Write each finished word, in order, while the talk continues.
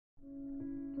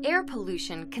Air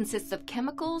pollution consists of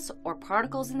chemicals or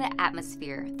particles in the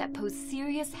atmosphere that pose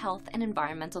serious health and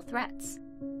environmental threats.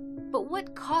 But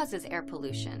what causes air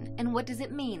pollution, and what does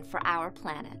it mean for our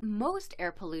planet? Most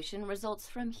air pollution results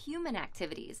from human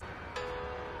activities.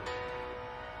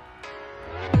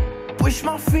 Push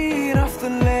my feet off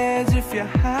the ledge if you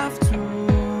have to.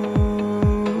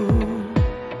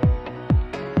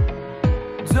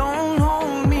 Don't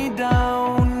hold me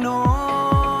down, no.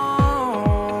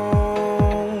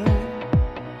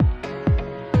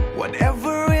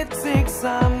 Whatever it takes,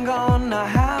 I'm gonna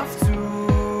have to.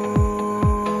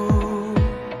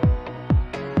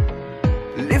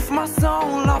 Lift my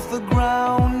soul off the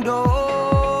ground, oh.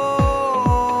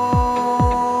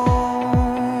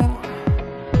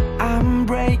 I'm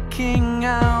breaking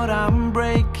out, I'm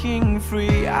breaking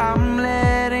free, I'm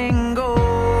letting go.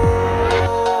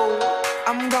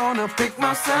 I'm gonna pick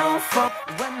myself up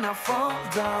when I fall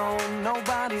down.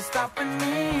 Nobody's stopping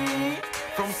me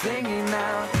from singing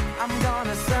out. I'm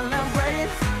gonna celebrate,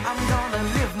 I'm gonna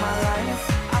live my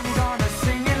life.